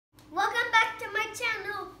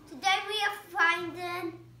channel. Today we are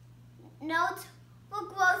finding notes for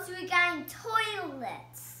grocery guy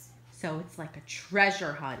toilets. So it's like a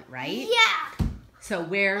treasure hunt, right? Yeah. So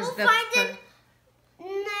where's we'll the find it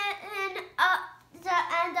in the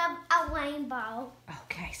end of a rainbow.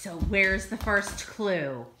 Okay, so where's the first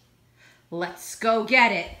clue? Let's go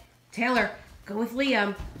get it. Taylor, go with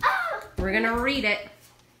Liam. Oh, We're gonna read it.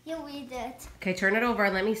 you read it. Okay, turn it over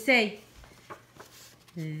and let me see.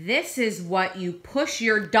 This is what you push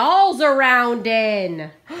your dolls around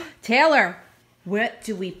in. Taylor, what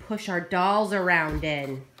do we push our dolls around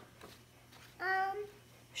in?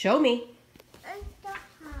 Show me. In the house.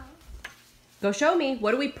 Go show me.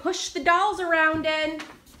 What do we push the dolls around in?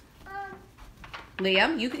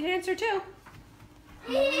 Liam, you can answer too.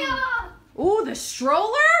 Here. Ooh, the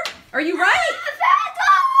stroller? Are you right?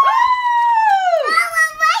 Woo!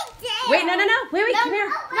 Wait, no. Wait, come here.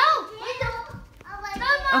 No.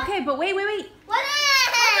 Okay, but wait. What is it?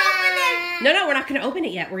 No, we're not going to open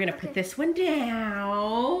it yet. We're going to put this one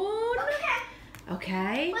down.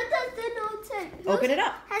 Okay. What does the note say? Open it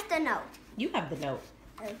up. Has the note. You have the note.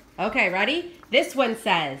 Okay, ready? This one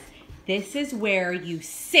says, this is where you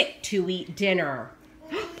sit to eat dinner.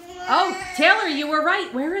 Oh, Taylor, you were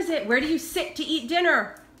right. Where is it? Where do you sit to eat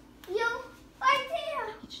dinner? You, right there.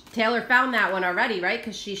 Taylor found that one already, right?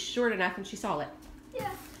 Because she's short enough and she saw it.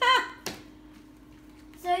 Yeah.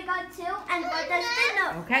 So we got two, and what does the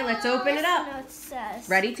note? Okay, let's open it up. Note says.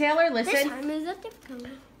 Ready, Taylor? This Listen. time is a different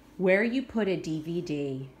one. Where you put a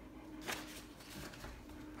DVD.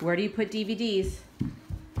 Where do you put DVDs?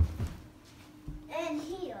 And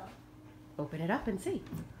here. Open it up and see.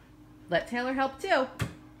 Let Taylor help too.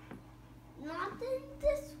 Not in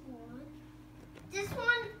this one. This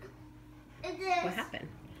one is this. What happened?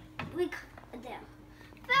 There.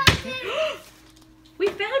 Found it. We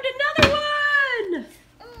found another one!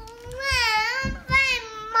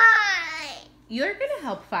 You're going to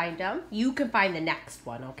help find them. You can find the next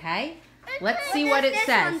one, okay? Let's see what it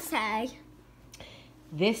says. One say?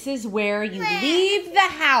 This is where you leave the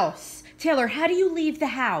house. Taylor, how do you leave the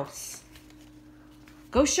house?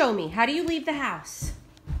 Go show me. How do you leave the house?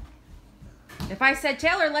 If I said,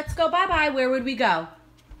 Taylor, let's go bye-bye, where would we go?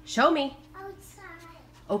 Show me. Outside.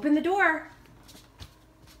 Open the door.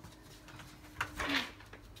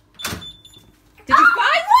 Did you find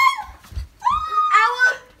one?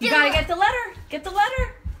 You gotta get the letter. Get the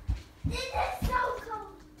letter. This is so cool.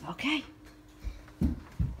 Okay.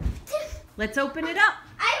 Let's open it up.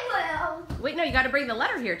 I will. Wait, no, you gotta bring the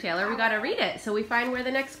letter here, Taylor. We gotta read it so we find where the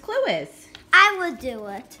next clue is. I will do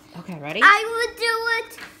it. Okay, ready? I will do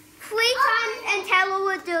it 3 times and Taylor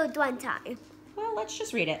will do it 1 time. Well, let's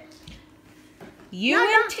just read it. You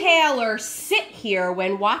and Taylor sit here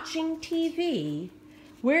when watching TV.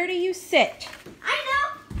 Where do you sit? I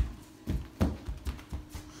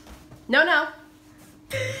No. know.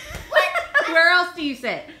 What? Where else do you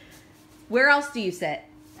sit? Where else do you sit?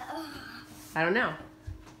 I don't know.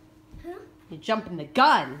 Huh? You're jumping the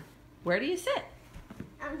gun. Where do you sit?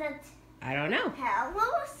 That's I don't know.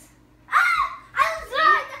 Taylor's. I was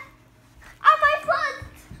right. On my foot.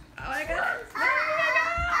 Oh, I got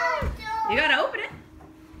it. You gotta open it.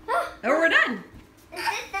 Or we're done. Is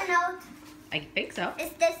this the note? I think so.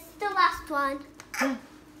 Is this the last one?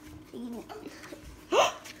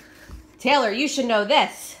 Taylor, you should know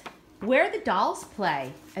this. Where the dolls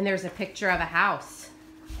play. And there's a picture of a house.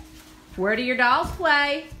 Where do your dolls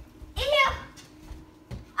play? Here.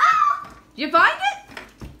 Oh! Did you find it?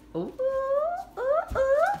 Ooh.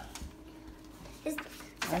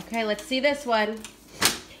 Okay, let's see this one.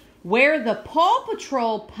 Where the Paw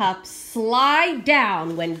Patrol pups slide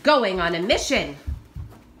down when going on a mission.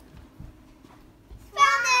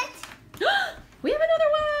 Found it. We have another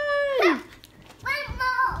one. One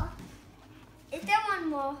more. Is there one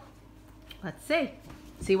more? Let's see.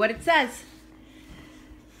 See what it says.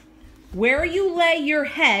 Where you lay your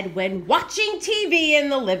head when watching TV in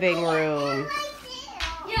the living room.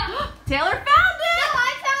 Yeah. Taylor found it. No,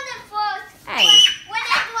 I found it first. Hey. When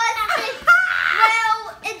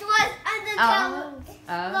it was under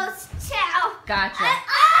Taylor's chair. Gotcha.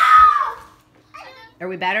 Are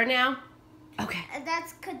we better now? Okay.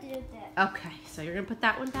 That's could do that. Okay, so you're going to put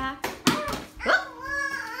that one back.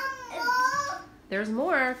 There's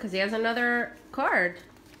more because he has another card.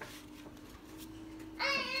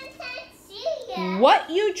 What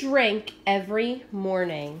you drink every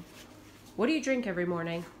morning. What do you drink every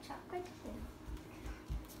morning? Chocolate.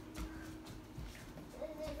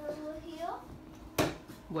 Is it over here?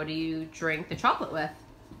 What do you drink the chocolate with?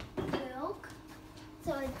 Milk.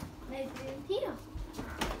 So it's maybe in here.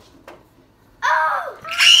 Oh! What?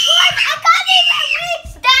 I can't even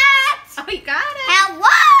reach that! Oh, you got it!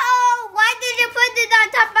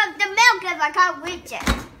 I can't reach it.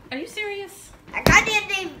 Are you serious? I got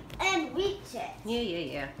it and reach it.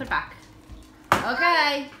 Yeah. Put it back.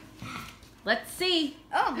 Okay. Let's see.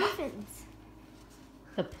 Oh, muffins.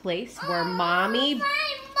 The place where Mommy... My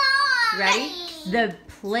mom. Ready? The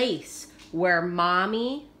place where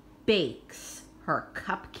Mommy bakes her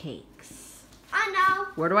cupcakes. I know.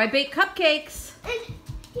 Where do I bake cupcakes? And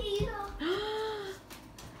here.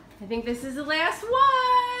 I think this is the last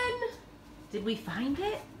one. Did we find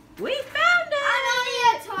it? We found it. I don't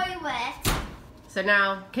need a toilet. So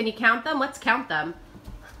now, can you count them? Let's count them.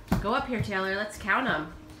 Go up here, Taylor. Let's count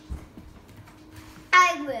them.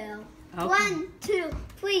 I will. Okay. 1, 2,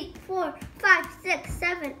 3, 4, 5, 6,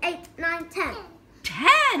 7, 8, 9, 10.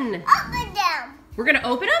 10. Open them. We're going to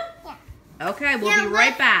open them? Yeah. Okay, we'll Yeah, be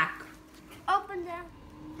right back. Open them.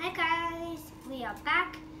 Hi guys, we are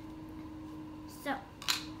back. So,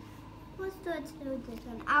 let's do this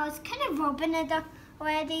one. I was kind of open it up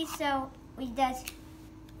already, so let's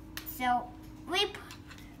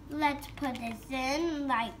put this in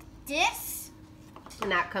like this.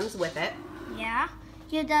 And that comes with it. Yeah.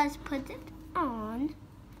 You just put it on,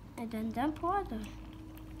 and then dump water.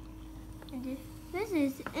 And this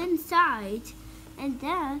is inside, and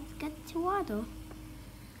that gets water.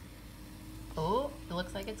 Oh, it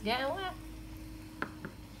looks like it's getting wet.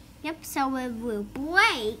 Yep, so it will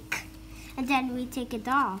break, and then we take it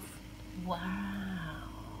off. Wow.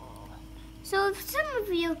 So if some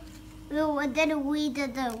of you didn't read the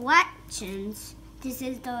directions, this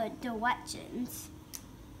is the directions.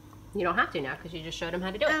 You don't have to now because you just showed them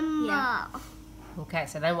how to do it. Yeah. Okay,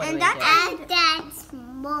 so then what do And we do? that's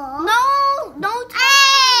more. No,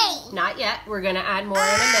 hey! Not yet. We're going to add more in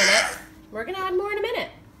a minute. We're going to add more in a minute.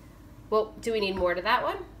 Well, do we need more to that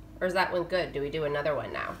one? Or is that one good? Do we do another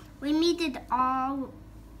one now? We need it all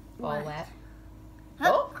Wet.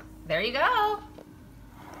 Oh, there you go.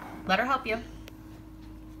 Let her help you.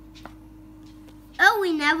 Oh,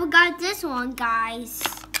 we never got this one, guys.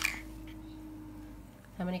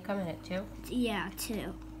 How many come in it? 2? Yeah,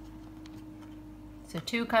 2. So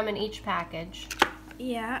 2 come in each package.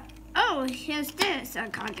 Yeah. Oh, here's this. I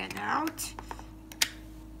can't get out.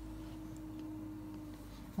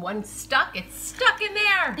 One's stuck. It's stuck in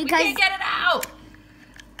there. We Because- can't get it out.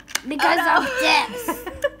 Because Oh, no. of this.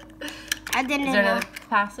 I didn't Is there know. another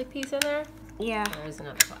plastic piece in there? Yeah. There is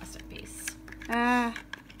another plastic piece. I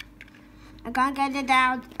can't get it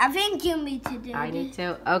out. I think you need to do I it. need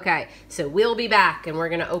to. Okay, so we'll be back and we're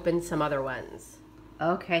going to open some other ones.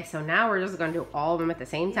 Okay, so now we're just going to do all of them at the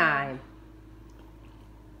same time.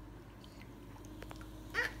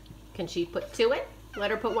 Can she put 2 in? Let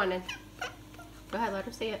her put 1 in. Go ahead, let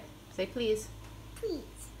her say it. Say please. Please.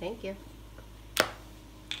 Thank you.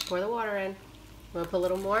 Pour the water in. Want to put a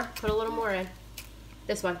little more? Put a little more in.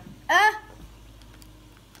 This one.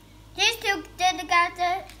 These 2 didn't got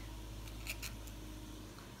it.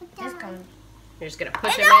 This one. You're just going to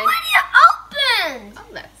push It's them in. already opened. Oh,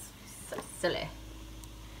 that's so silly.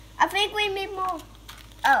 I think we need more.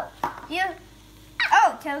 Oh, you.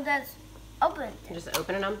 Oh, till that's open. You're just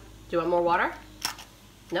opening them. Do you want more water?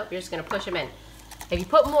 Nope, you're just going to push them in. If you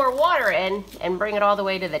put more water in and bring it all the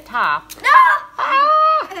way to the top. No!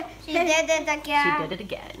 Ah! She did it again. She did it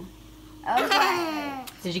again. Okay.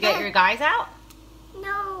 Did you get your guys out?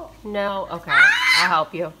 No. No? Okay. I'll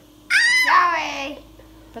help you. Sorry.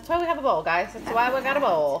 That's why we have a bowl, guys. That's why we got a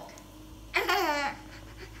bowl.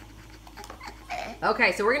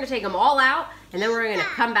 Okay, so we're going to take them all out, and then we're going to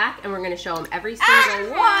come back, and we're going to show them every single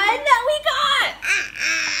one that we got.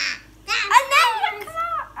 And then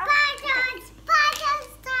come on.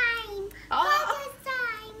 Podcast time. Oh.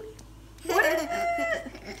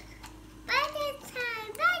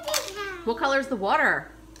 What color is the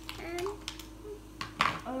water?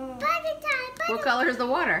 What color is the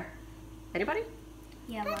water? Anybody?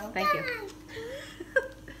 Yellow. Thank you.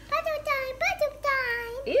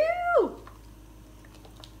 Ew!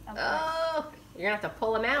 Oh, you're gonna have to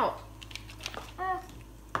pull them out.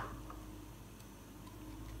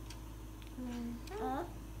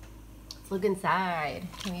 Let's look inside.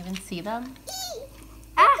 Can we even see them?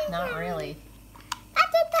 Not really.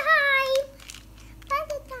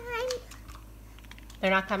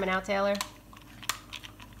 They're not coming out, Taylor?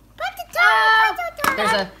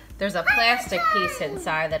 There's a plastic piece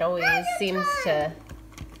inside that always seems to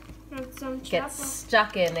get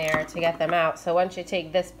stuck in there to get them out. So once you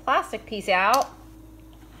take this plastic piece out,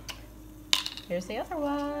 here's the other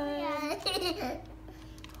one. I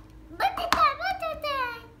can't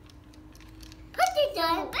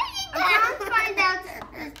find out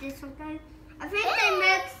this one. I think they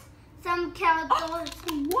mix some candles.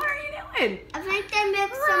 What are you doing? I think they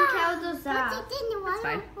mix some candles out. It's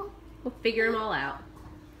fine. We'll figure them all out.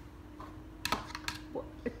 What?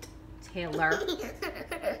 Taylor.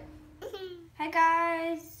 Hi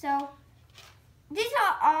guys, so these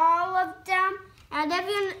are all of them,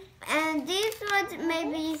 and these ones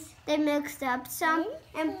maybe they mixed up some,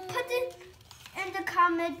 and put it in the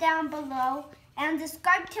comment down below, and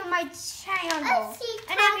subscribe to my channel.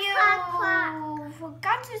 And if you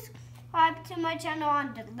forgot to subscribe to my channel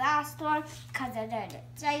on the last one, because I didn't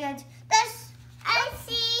say it, this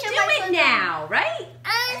do it now, right?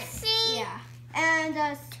 yeah, and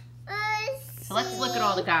So let's look at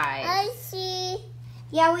all the guys.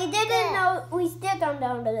 yeah, we didn't know. We still don't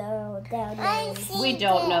know their names. We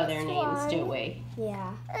don't know their names, do we?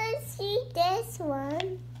 Yeah. I see this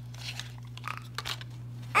one.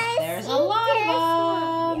 There's a lot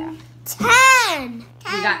of them. 10. We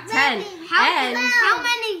got 10. How And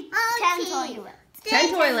many? 10 toilets. 10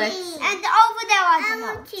 toilets. And over there, I don't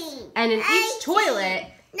know. And in each toilet,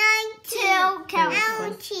 2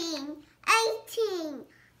 carrots. 18,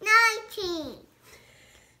 19,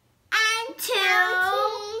 And 2.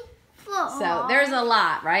 4. so there's a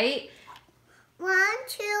lot, right? 1,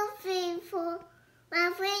 2, 3, 4,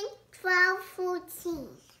 11, 12, 14.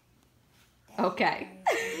 Okay.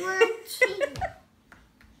 1, 2.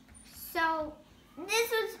 So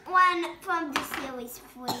this was one from the series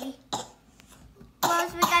 3.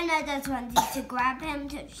 Plus, we got another one to grab him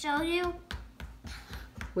to show you.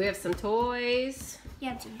 We have some toys. You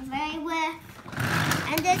have to play with.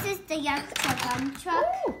 And this is the Yakuza gun truck.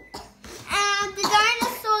 Ooh. And the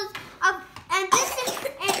dinosaurs are, and this is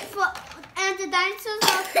and the dinosaurs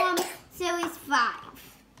are from series 5.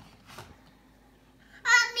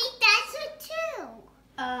 That's a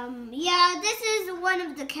 2. Yeah, this is one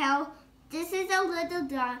of the cow. This is a little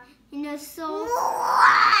dinosaur.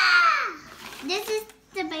 This is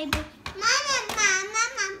the baby.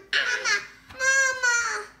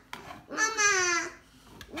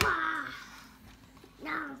 Wow.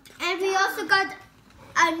 No. And we also got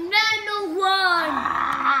a nano one.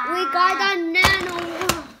 We got a nano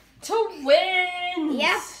one. Twins.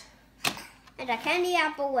 Yep. And a candy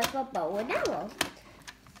apple with a bow and arrow.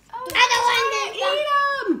 Oh, I don't want to eat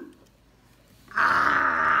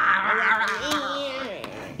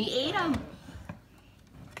them. He ate them.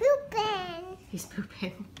 Pooping. He's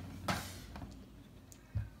pooping.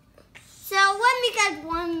 So when we got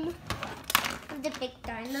one of the big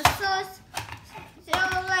dinosaurs, so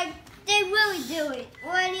like they really do it.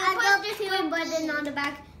 When you put the human button on the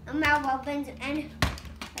back, the mouth opens and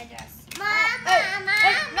I just.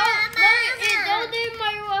 Don't leave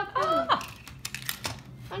my weapon.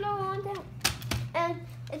 I don't want that. And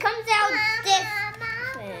it comes out this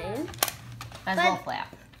thing. That's a little flap.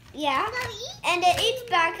 Yeah. And it eats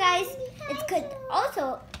bad guys. It could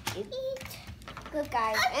also eat good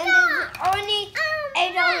guys. And it's only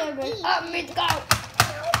 $8. Let me go.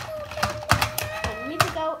 Let me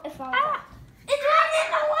go if I want. It's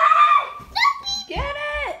running away! Get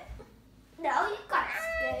it! No, you gotta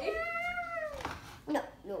stay.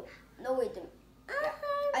 No, wait a minute. Yeah,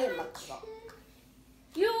 I am a clock.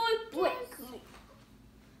 You will break me.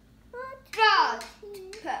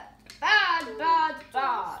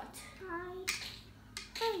 Bad.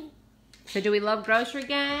 So do we love Grocery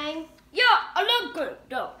Gang? Yeah, I love good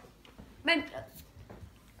though. Memphis.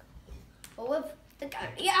 With the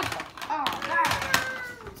candy apple. Oh,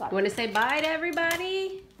 You want to say bye to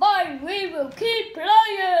everybody? bye, we will keep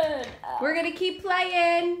playing. We're going to keep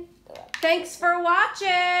playing. Thanks for watching.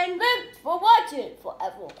 Thanks for watching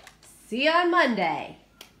forever. See you on Monday.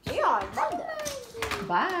 See you on Monday.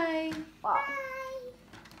 Bye. Bye.